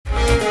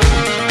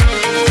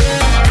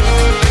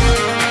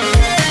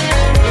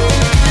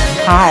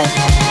Hi,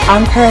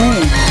 I'm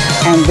Carlene,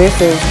 and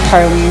this is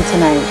Carlene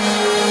Tonight.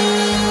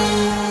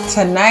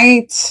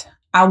 Tonight,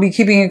 I'll be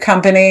keeping you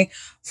company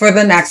for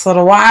the next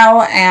little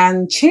while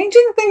and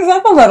changing things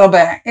up a little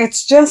bit.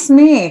 It's just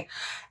me.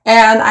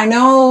 And I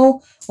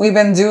know we've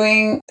been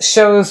doing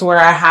shows where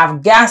I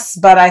have guests,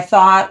 but I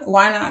thought,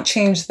 why not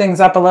change things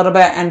up a little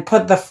bit and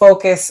put the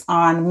focus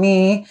on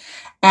me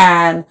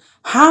and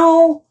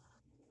how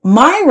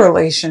my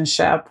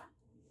relationship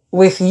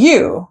with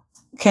you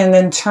can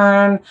in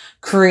turn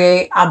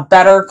create a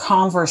better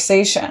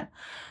conversation.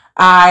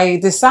 I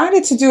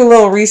decided to do a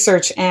little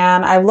research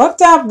and I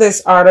looked up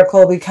this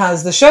article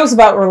because the show's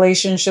about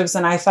relationships,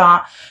 and I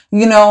thought,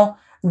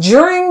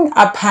 during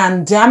a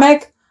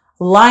pandemic,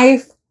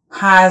 life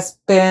has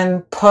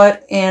been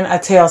put in a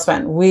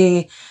tailspin.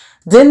 We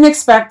didn't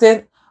expect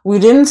it. We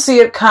didn't see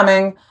it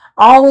coming.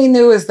 All we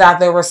knew is that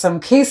there were some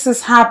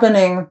cases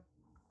happening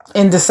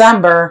in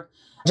December,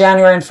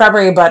 January and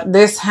February, but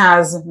this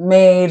has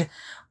made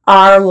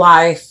our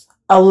life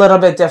a little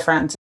bit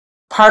different.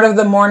 Part of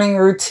the morning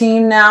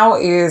routine now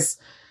is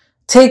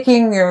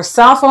taking your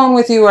cell phone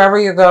with you wherever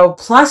you go,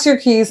 plus your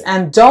keys,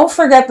 and don't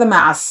forget the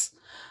mask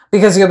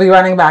because you'll be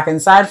running back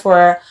inside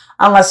for it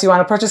unless you want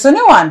to purchase a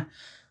new one.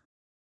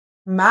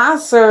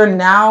 Masks are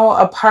now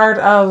a part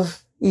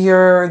of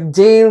your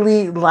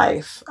daily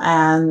life,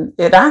 and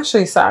it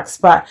actually sucks,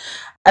 but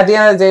at the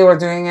end of the day, we're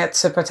doing it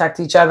to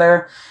protect each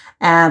other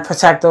and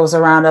protect those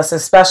around us,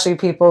 especially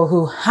people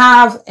who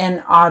have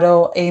an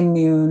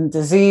autoimmune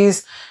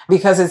disease,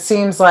 because it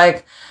seems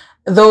like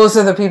those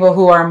are the people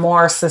who are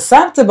more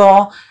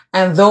susceptible,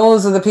 and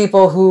those are the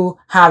people who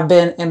have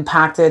been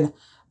impacted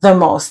the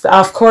most.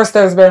 Of course,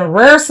 there's been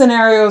rare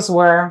scenarios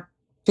where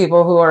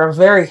people who are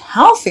very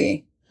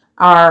healthy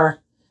are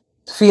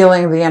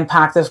feeling the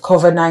impact of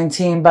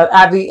COVID-19, but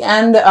at the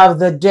end of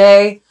the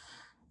day,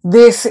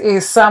 this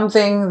is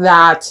something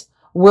that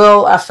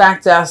will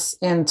affect us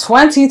in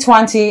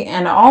 2020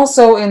 and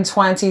also in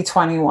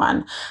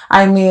 2021.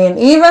 I mean,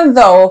 even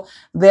though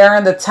they're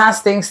in the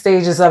testing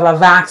stages of a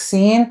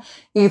vaccine,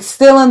 it's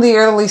still in the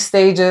early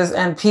stages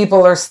and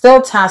people are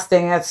still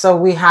testing it. So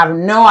we have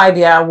no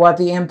idea what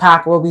the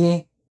impact will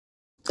be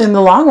in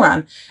the long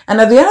run.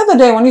 And at the end of the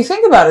day, when you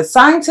think about it,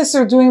 scientists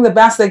are doing the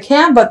best they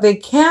can, but they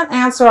can't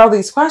answer all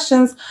these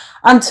questions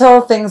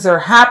until things are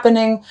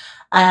happening.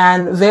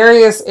 And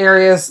various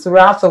areas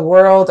throughout the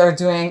world are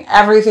doing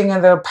everything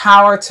in their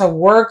power to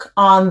work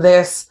on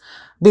this,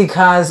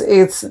 because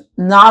it's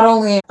not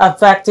only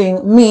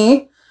affecting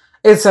me,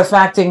 it's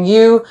affecting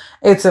you,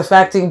 it's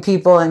affecting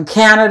people in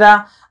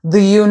Canada,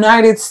 the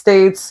United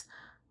States,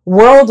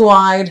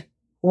 worldwide.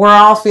 We're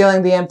all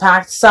feeling the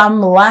impact, some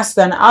less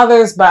than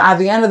others, but at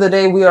the end of the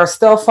day, we are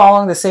still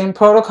following the same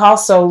protocol.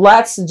 So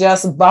let's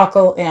just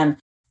buckle in.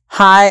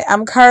 Hi,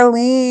 I'm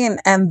Carlene,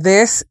 and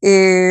this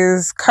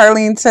is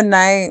Carlene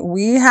Tonight.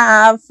 We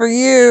have for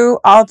you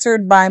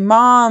Altered by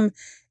Mom,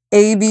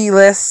 A-B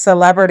list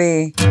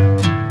celebrity.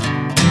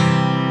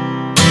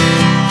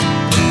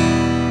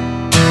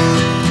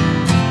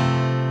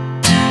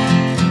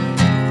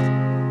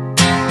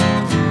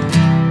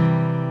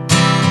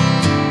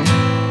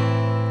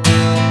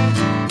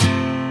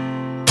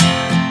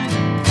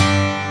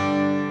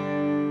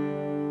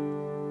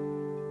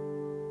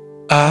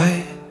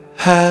 I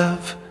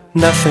have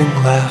nothing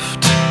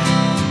left.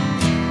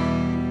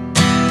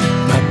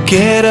 My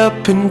get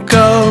up and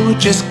go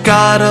just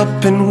got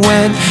up and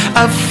went.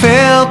 I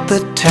failed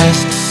the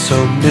test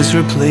so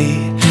miserably.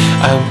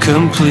 I'm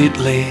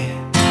completely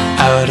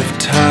out of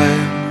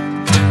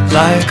time,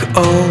 like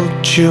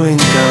old chewing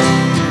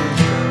gum.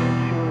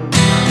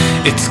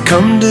 It's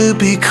come to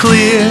be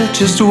clear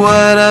just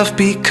what I've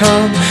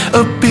become,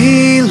 a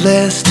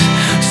B-list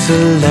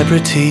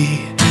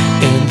celebrity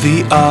in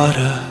the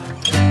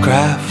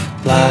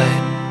autograph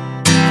line.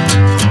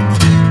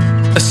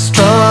 A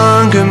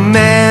stronger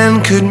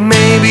man could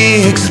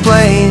maybe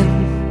explain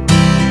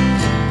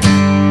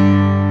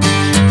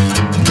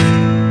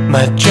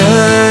my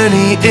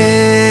journey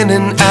in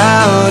and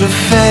out of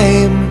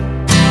fame.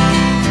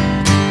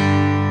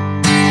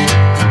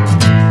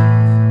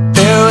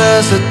 There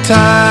was a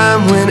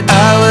time when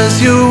I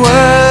was your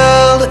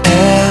world,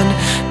 and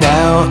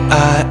now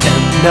I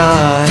am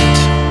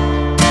not.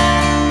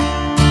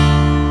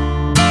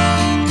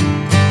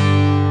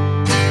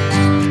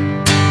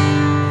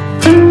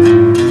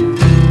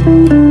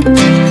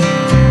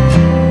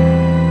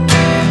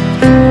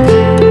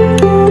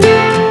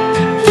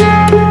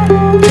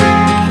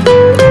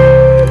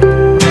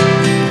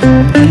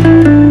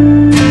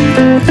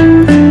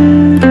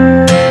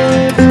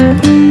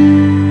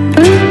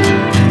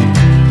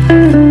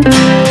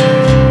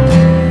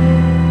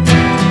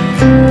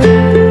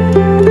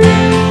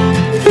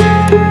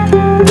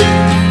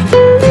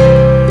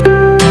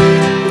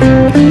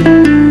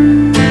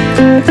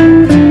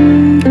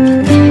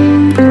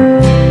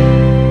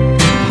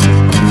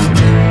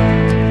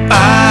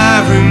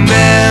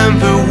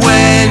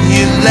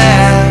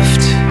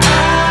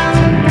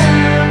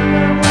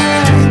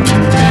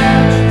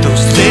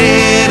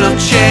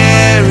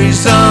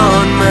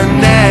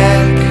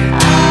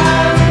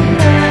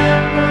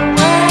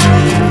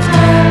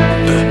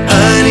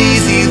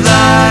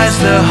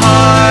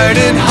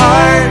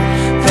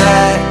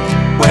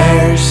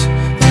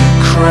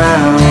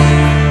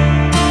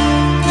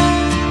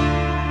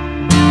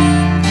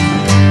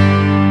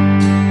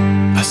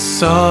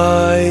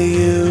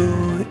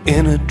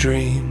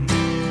 dream.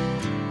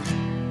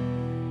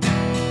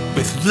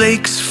 With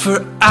lakes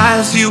for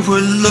eyes, you were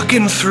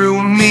looking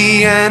through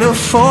me, and a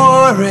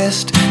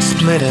forest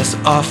split us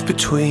off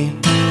between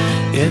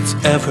its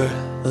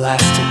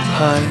everlasting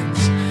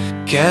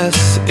pines.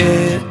 Guess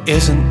it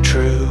isn't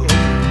true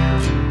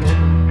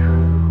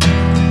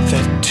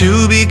that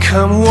two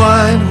become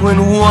one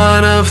when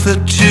one of the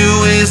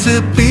two is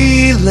a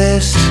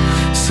B-list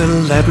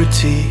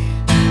celebrity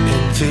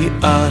in the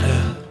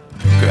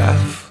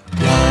autograph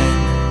line.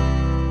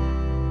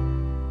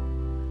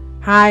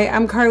 Hi,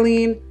 I'm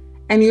Carlene,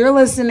 and you're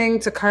listening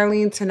to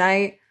Carlene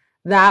Tonight.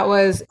 That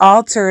was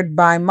altered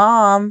by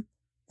Mom.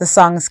 The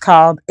song's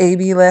called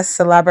A-B-list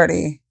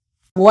Celebrity.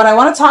 What I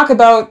want to talk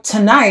about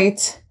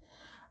tonight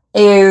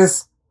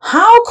is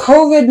how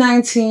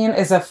COVID-19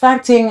 is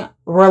affecting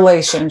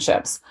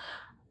relationships.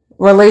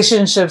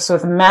 Relationships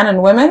with men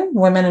and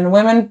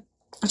women,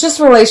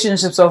 just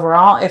relationships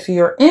overall. If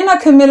you're in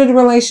a committed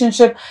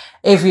relationship,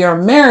 if you're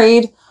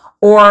married,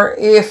 or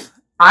if,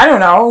 I don't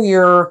know,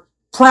 you're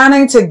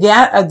planning to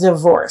get a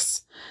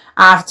divorce.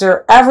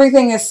 After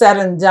everything is said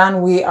and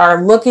done, we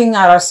are looking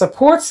at our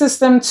support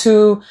system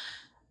to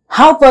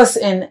help us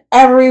in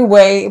every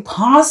way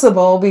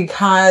possible,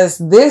 because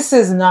this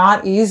is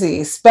not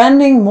easy.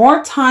 Spending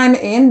more time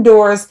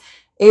indoors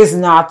is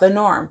not the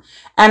norm.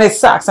 And it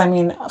sucks. I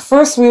mean,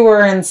 first we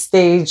were in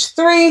stage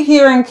 3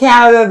 here in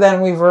Canada,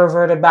 then we've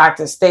reverted back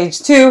to stage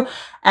 2.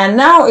 And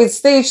now it's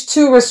stage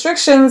 2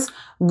 restrictions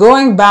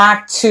going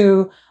back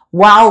to,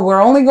 while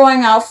we're only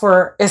going out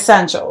for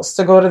essentials,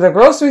 to go to the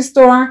grocery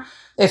store,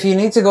 if you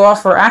need to go out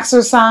for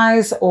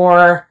exercise,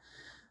 or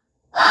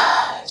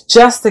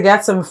just to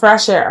get some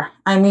fresh air.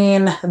 I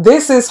mean,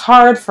 this is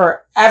hard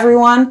for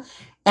everyone,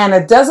 and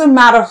it doesn't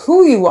matter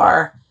who you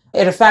are.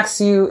 It affects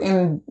you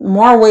in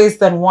more ways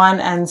than one,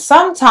 and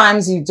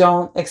sometimes you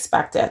don't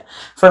expect it.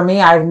 For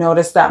me, I've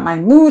noticed that my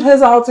mood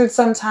has altered.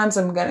 Sometimes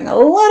I'm getting a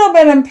little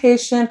bit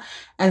impatient,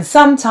 and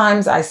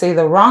sometimes I say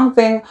the wrong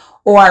thing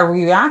or I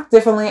react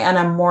differently and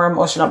I'm more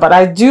emotional. But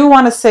I do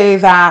want to say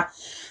that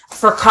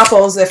for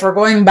couples, if we're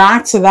going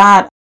back to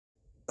that,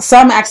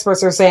 some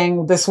experts are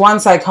saying, this one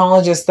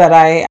psychologist that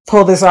I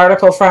pulled this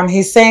article from,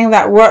 he's saying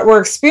that what we're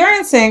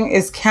experiencing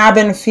is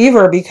cabin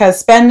fever, because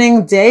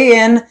spending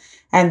day in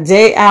and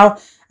day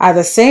out at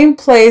the same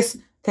place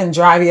can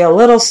drive you a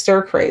little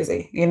stir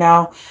crazy. You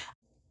know,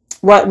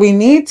 what we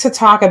need to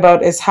talk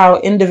about is how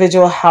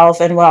individual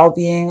health and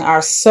well-being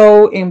are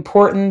so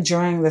important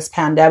during this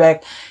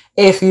pandemic.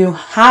 If you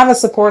have a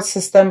support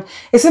system,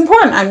 it's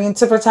important, I mean,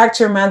 to protect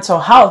your mental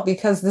health,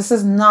 because this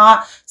is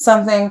not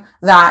something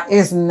that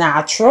is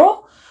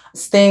natural.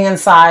 Staying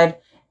inside,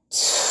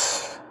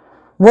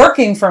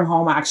 working from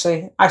home,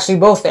 actually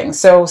both things.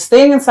 So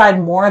staying inside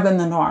more than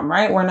the norm,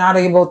 right? We're not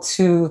able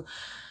to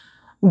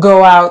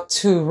go out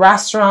to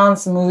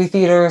restaurants, movie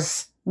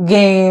theaters,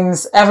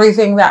 games,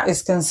 everything that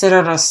is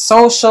considered a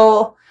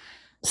social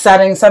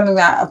setting, something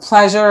that a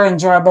pleasure,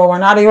 enjoyable. We're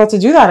not able to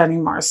do that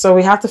anymore. So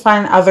we have to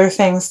find other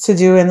things to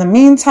do in the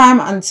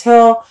meantime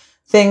until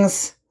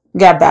things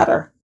get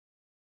better.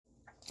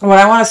 What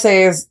I want to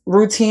say is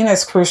routine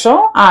is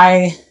crucial.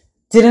 I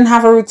didn't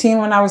have a routine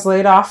when I was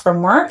laid off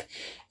from work,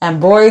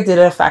 and boy, did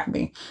it affect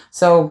me.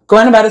 So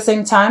going to bed at the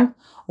same time,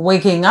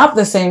 waking up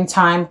the same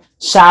time,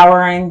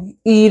 showering,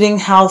 eating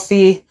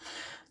healthy,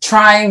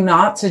 trying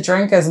not to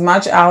drink as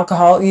much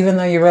alcohol, even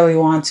though you really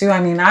want to. I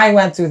mean, I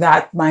went through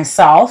that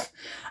myself.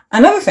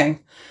 Another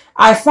thing,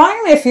 I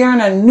find if you're in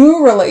a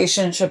new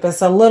relationship,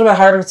 it's a little bit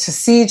harder to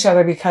see each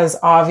other, because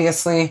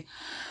obviously,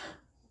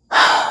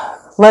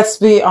 let's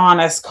be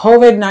honest,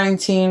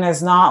 COVID-19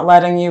 is not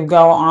letting you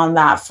go on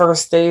that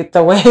first date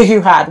the way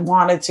you had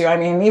wanted to. I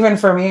mean, even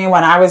for me,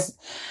 when I was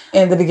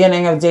in the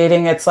beginning of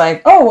dating, it's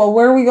like, oh, well,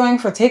 where are we going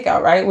for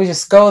takeout, right? We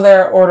just go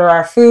there, order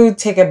our food,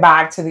 take it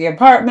back to the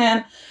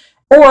apartment.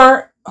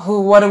 Or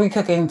what are we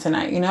cooking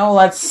tonight? You know,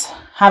 let's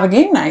have a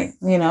game night,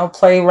 you know,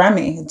 play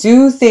Remy,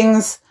 do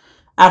things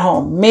at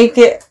home, make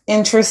it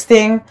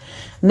interesting.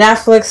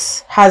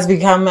 Netflix has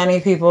become many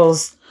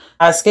people's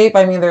escape.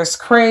 I mean, there's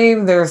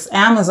Crave, there's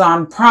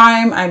Amazon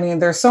Prime. I mean,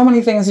 there's so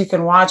many things you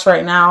can watch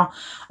right now.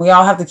 We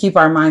all have to keep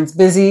our minds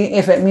busy.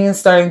 If it means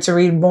starting to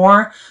read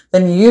more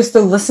than you used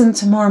to, listen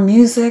to more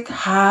music,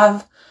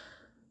 have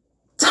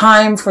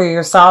time for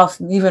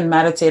yourself, even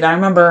meditate. I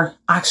remember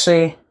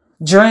actually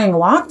during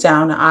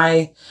lockdown,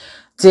 I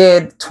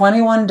did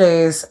 21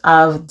 days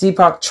of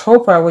Deepak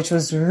Chopra, which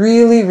was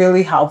really,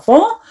 really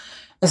helpful,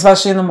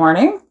 especially in the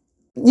morning,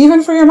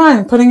 even for your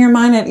mind, putting your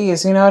mind at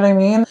ease. You know what I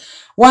mean?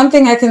 One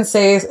thing I can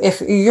say is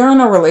if you're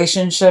in a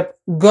relationship,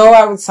 go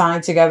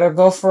outside together,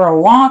 go for a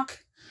walk,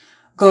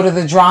 go to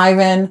the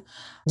drive-in,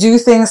 do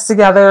things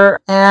together.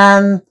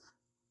 And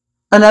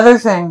another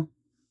thing,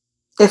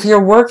 if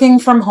you're working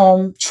from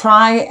home,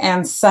 try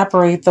and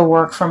separate the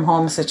work from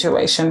home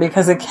situation,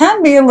 because it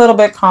can be a little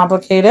bit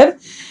complicated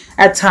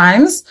at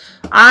times.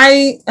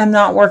 I am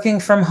not working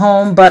from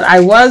home, but I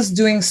was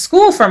doing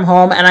school from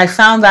home, and I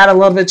found that a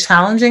little bit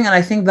challenging. And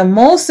I think the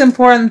most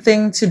important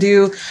thing to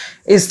do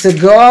is to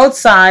go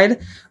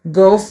outside,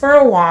 go for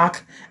a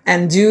walk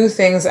and do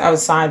things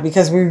outside,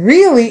 because we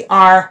really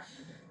are,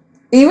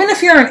 even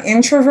if you're an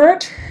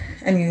introvert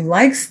and you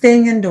like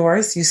staying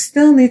indoors, you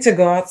still need to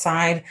go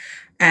outside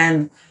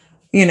and,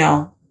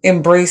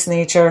 embrace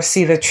nature,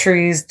 see the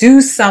trees,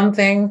 do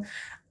something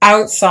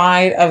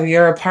outside of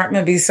your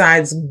apartment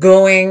besides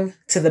going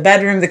to the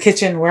bedroom, the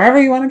kitchen, wherever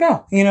you want to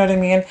go. You know what I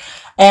mean?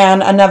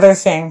 And another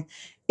thing,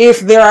 if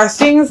there are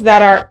things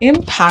that are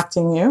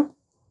impacting you,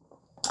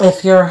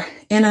 if you're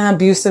in an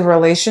abusive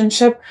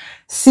relationship,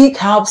 seek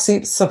help,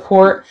 seek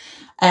support,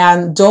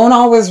 and don't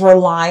always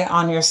rely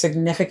on your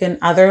significant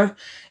other.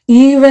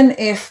 Even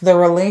if the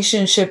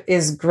relationship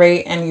is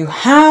great and you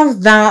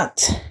have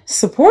that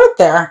support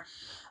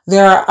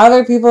there are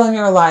other people in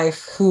your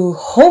life who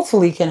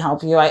hopefully can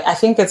help you. I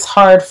think it's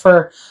hard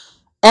for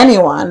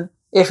anyone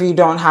if you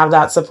don't have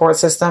that support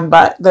system,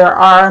 but there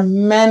are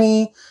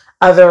many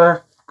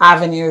other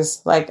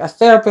avenues, like a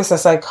therapist, a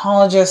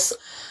psychologist.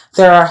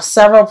 There are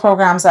several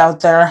programs out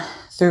there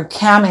through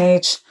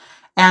CAMH,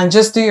 and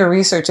just do your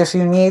research if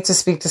you need to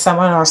speak to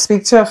someone or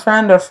speak to a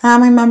friend or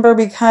family member,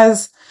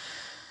 because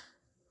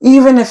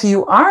even if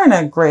you are in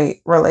a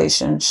great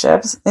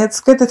relationship,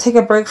 it's good to take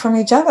a break from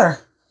each other.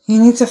 You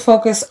need to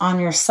focus on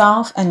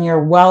yourself and your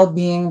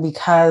well-being,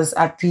 because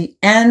at the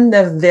end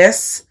of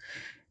this,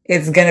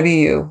 it's going to be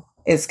you.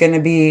 It's going to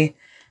be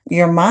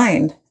your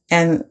mind.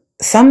 And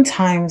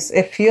sometimes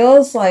it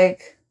feels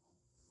like,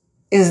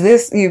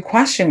 you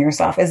question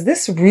yourself, is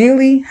this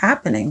really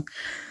happening?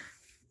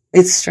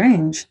 It's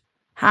strange.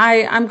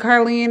 Hi, I'm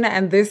Carlene,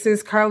 and this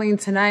is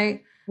Carlene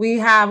Tonight. We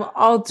have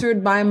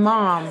Altered by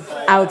Mom,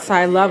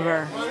 Outside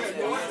Lover.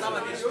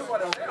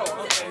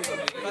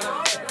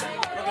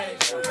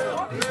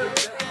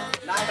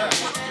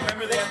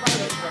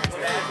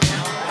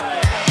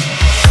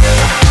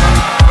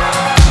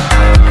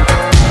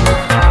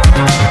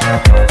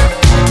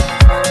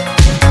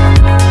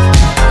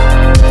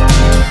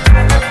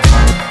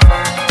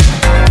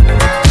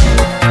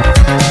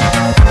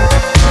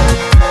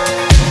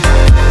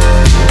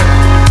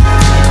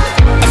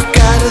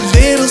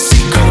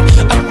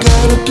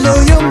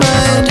 Blow your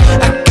mind.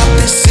 I got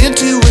this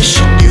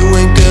intuition, you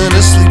ain't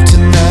gonna sleep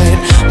tonight.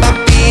 Might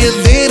be a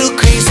little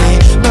crazy,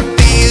 might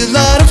be a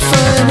lot of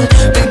fun.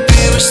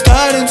 Maybe we're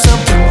starting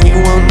something we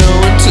won't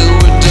know until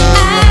we're done.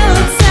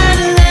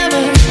 Outside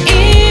lover,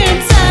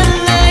 inside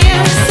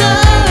liar, so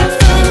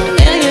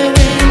familiar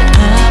when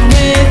I'm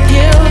with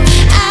you.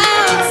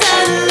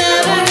 Outside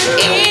lover,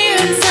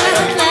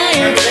 inside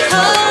liar,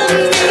 hold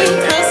me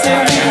closer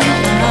when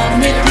I'm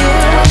with you.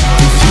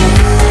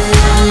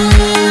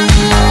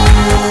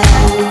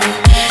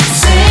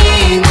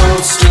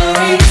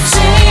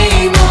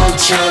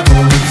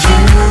 Trouble with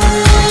you.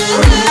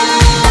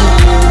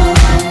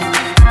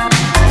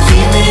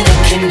 Feeling a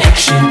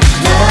connection.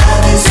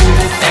 Love is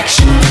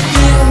imperfection with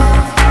you.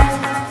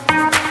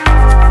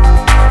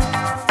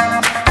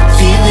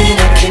 Feeling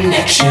a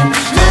connection.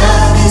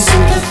 Love is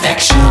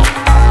imperfection.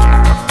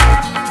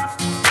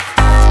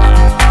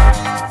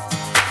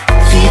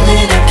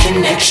 Feeling a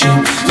connection.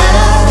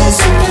 Love is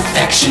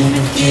imperfection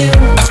with you.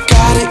 I've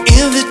got an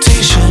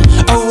invitation.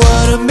 I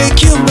wanna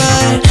make you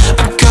mine.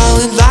 I'm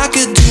calling like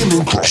a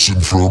demon, crossing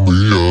from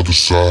the other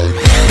side.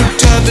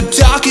 Time for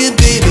talking,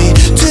 baby.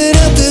 Turn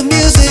up the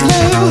music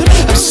loud.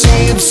 I'm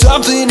seeing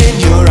something in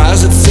your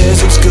eyes that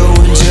says it's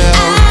going down.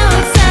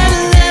 Outside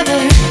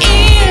lover,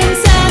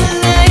 inside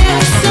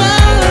liar, so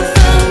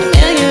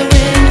familiar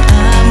when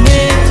I'm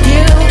with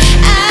you.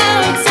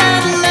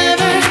 Outside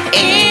lover,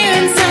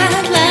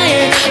 inside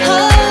liar,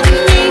 hold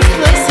me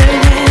closer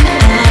when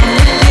I'm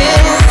with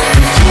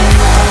you.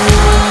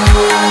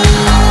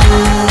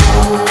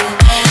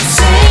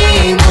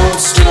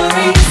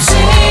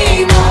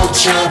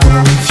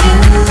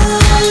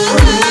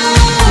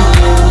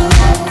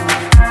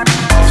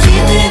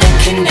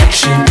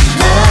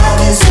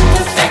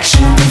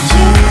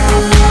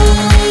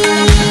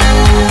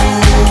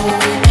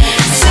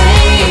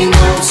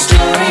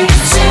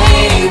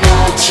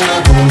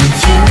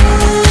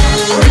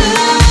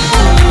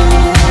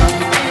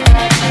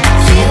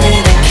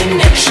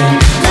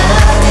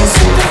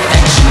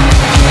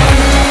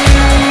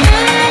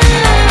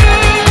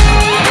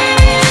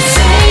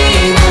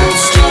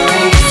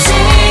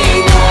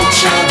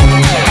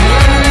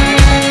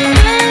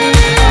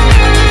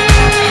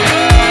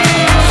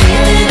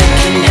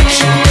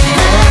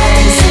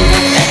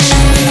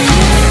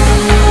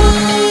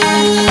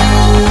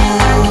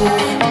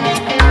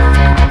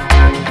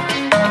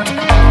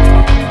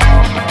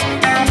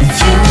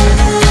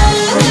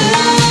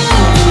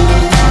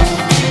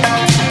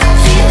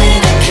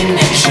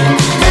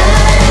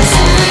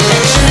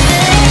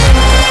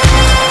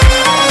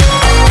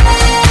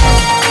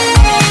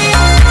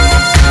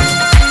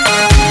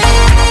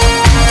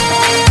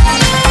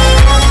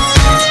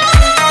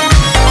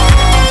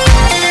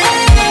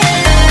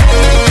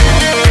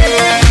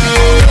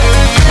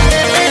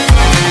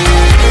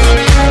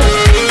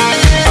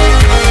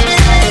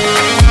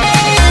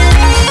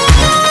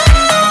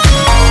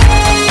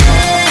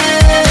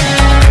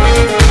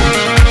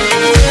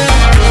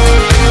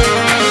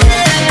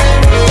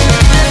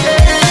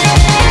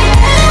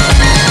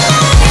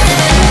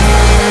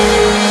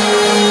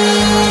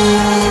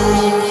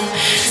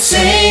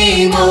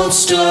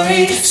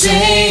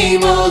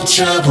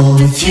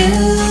 with you.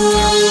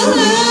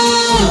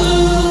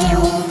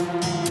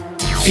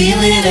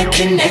 Feeling a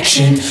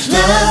connection.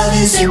 Love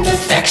is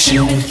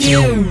imperfection with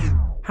you.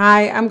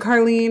 Hi, I'm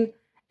Carlene,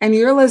 and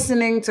you're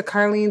listening to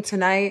Carlene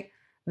Tonight.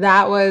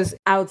 That was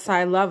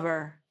Outside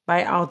Lover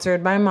by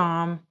Altered by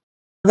Mom.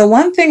 The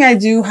one thing I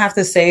do have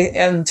to say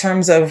in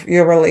terms of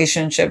your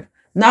relationship,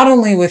 not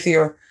only with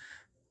your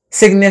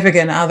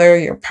significant other,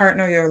 your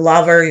partner, your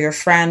lover, your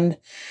friend,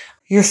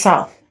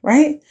 yourself,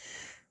 right?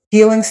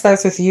 Healing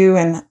starts with you.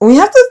 And we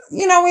have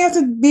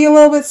to be a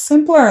little bit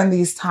simpler in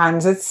these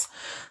times. It's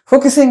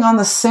focusing on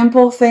the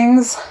simple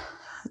things,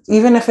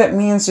 even if it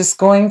means just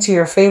going to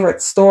your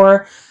favorite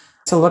store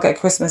to look at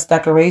Christmas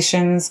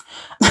decorations,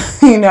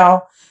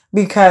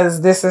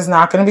 because this is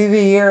not going to be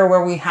the year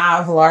where we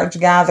have large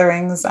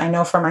gatherings. I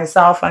know for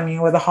myself,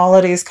 with the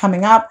holidays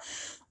coming up,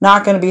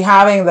 not going to be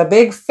having the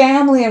big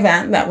family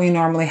event that we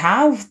normally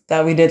have,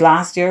 that we did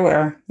last year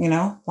where,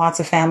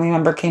 lots of family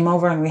members came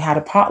over and we had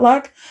a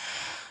potluck.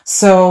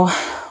 So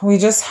we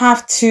just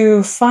have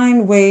to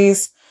find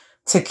ways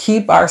to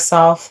keep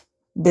ourselves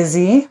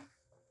busy,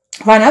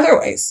 find other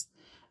ways,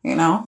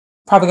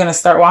 probably going to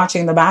start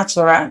watching The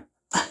Bachelorette.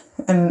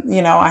 And,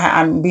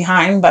 I'm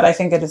behind, but I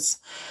think it is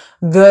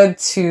good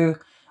to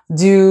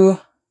do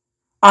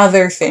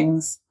other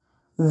things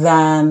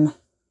than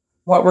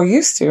what we're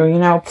used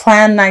to,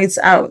 plan nights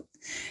out.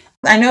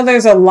 I know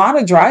there's a lot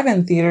of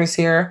drive-in theaters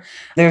here.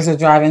 There's a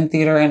drive-in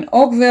theater in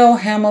Oakville,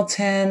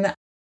 Hamilton.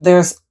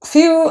 There's a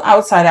few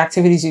outside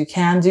activities you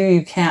can do.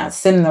 You can't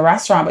sit in the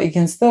restaurant, but you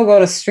can still go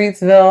to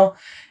Streetsville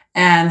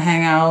and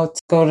hang out,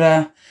 go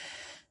to,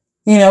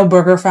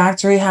 Burger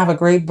Factory, have a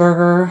great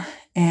burger.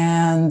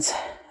 And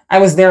I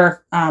was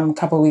there a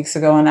couple of weeks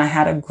ago and I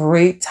had a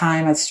great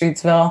time at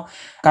Streetsville.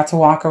 Got to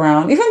walk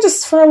around, even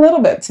just for a little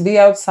bit, to be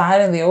outside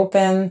in the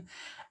open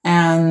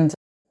and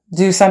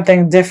do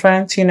something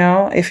different.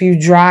 If you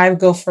drive,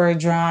 go for a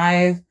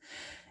drive.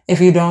 If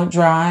you don't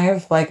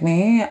drive like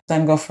me,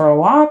 then go for a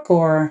walk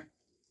or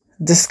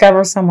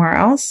discover somewhere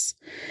else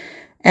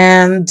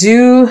and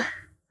do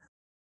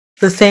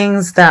the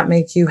things that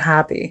make you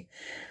happy.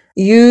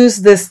 Use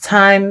this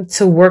time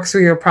to work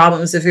through your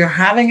problems. If you're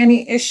having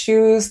any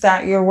issues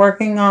that you're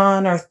working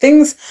on or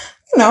things,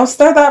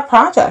 start that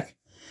project.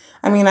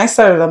 I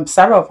started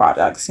several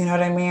projects,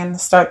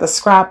 Start the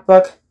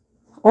scrapbook,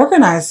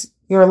 organize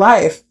your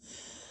life.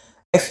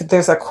 If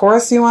there's a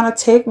course you want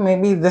to take,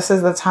 maybe this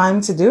is the time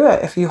to do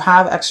it if you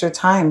have extra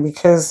time,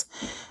 because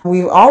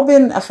we've all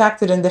been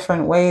affected in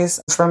different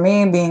ways. For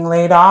me, being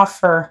laid off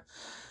for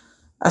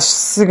a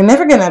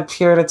significant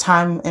period of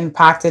time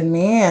impacted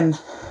me, and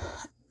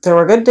there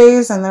were good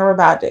days and there were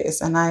bad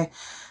days. And I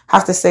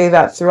have to say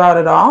that throughout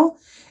it all,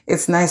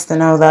 it's nice to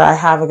know that I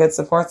have a good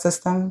support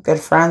system,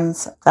 good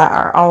friends that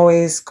are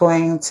always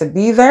going to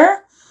be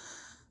there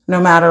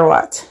no matter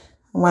what.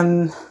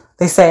 When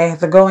they say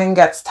the going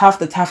gets tough,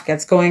 the tough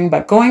gets going.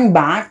 But going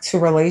back to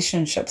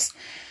relationships,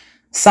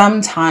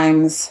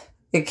 sometimes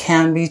it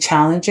can be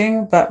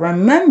challenging. But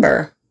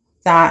remember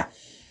that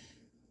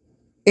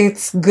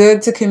it's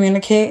good to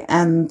communicate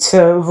and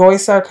to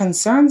voice our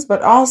concerns,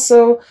 but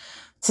also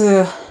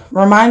to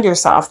remind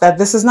yourself that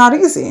this is not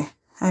easy.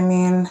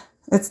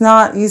 It's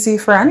not easy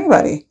for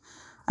anybody.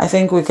 I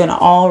think we can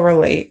all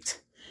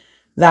relate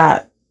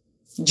that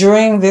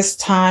during this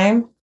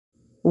time,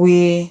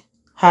 we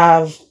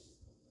have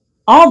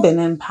all been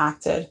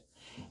impacted.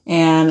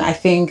 And I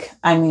think,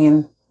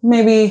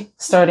 maybe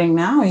starting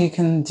now, you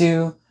can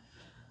do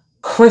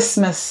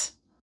Christmas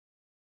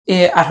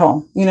at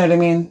home. You know what I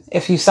mean?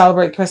 If you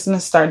celebrate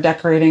Christmas, start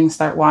decorating,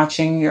 start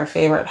watching your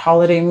favorite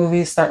holiday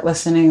movies, start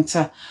listening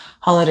to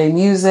holiday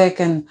music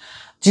and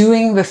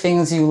doing the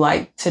things you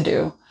like to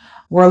do.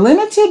 We're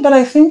limited, but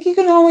I think you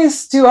can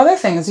always do other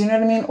things. You know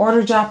what I mean?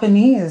 Order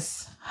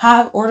Japanese,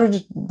 order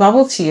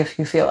bubble tea if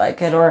you feel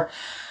like it. Or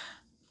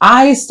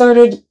I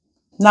started,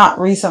 not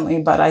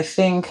recently, but I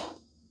think,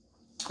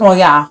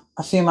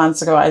 a few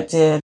months ago, I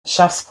did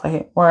Chef's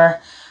Plate,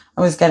 where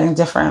I was getting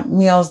different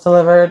meals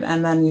delivered,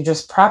 and then you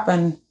just prep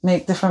and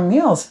make different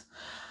meals.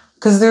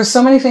 Because there's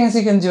so many things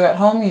you can do at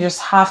home. You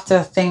just have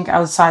to think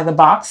outside the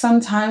box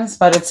sometimes,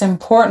 but it's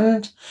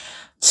important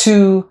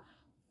to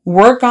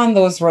work on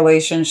those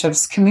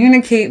relationships,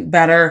 communicate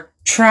better,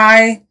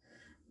 try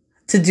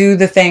to do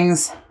the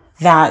things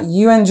that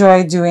you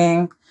enjoy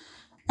doing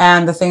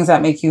and the things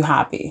that make you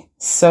happy.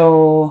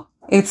 So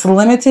it's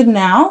limited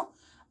now,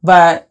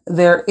 but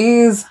there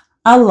is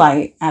a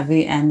light at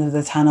the end of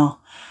the tunnel.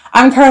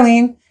 I'm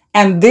Carlene,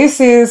 and this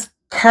is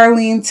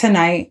Carlene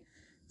Tonight.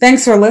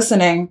 Thanks for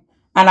listening.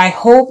 And I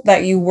hope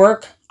that you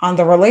work on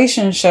the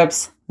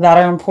relationships that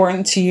are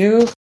important to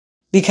you,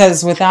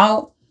 because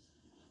without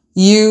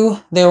you,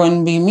 there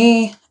wouldn't be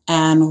me.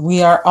 And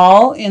we are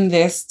all in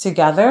this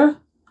together,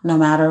 no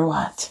matter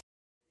what.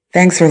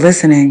 Thanks for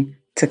listening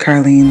to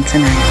Carlene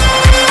Tonight.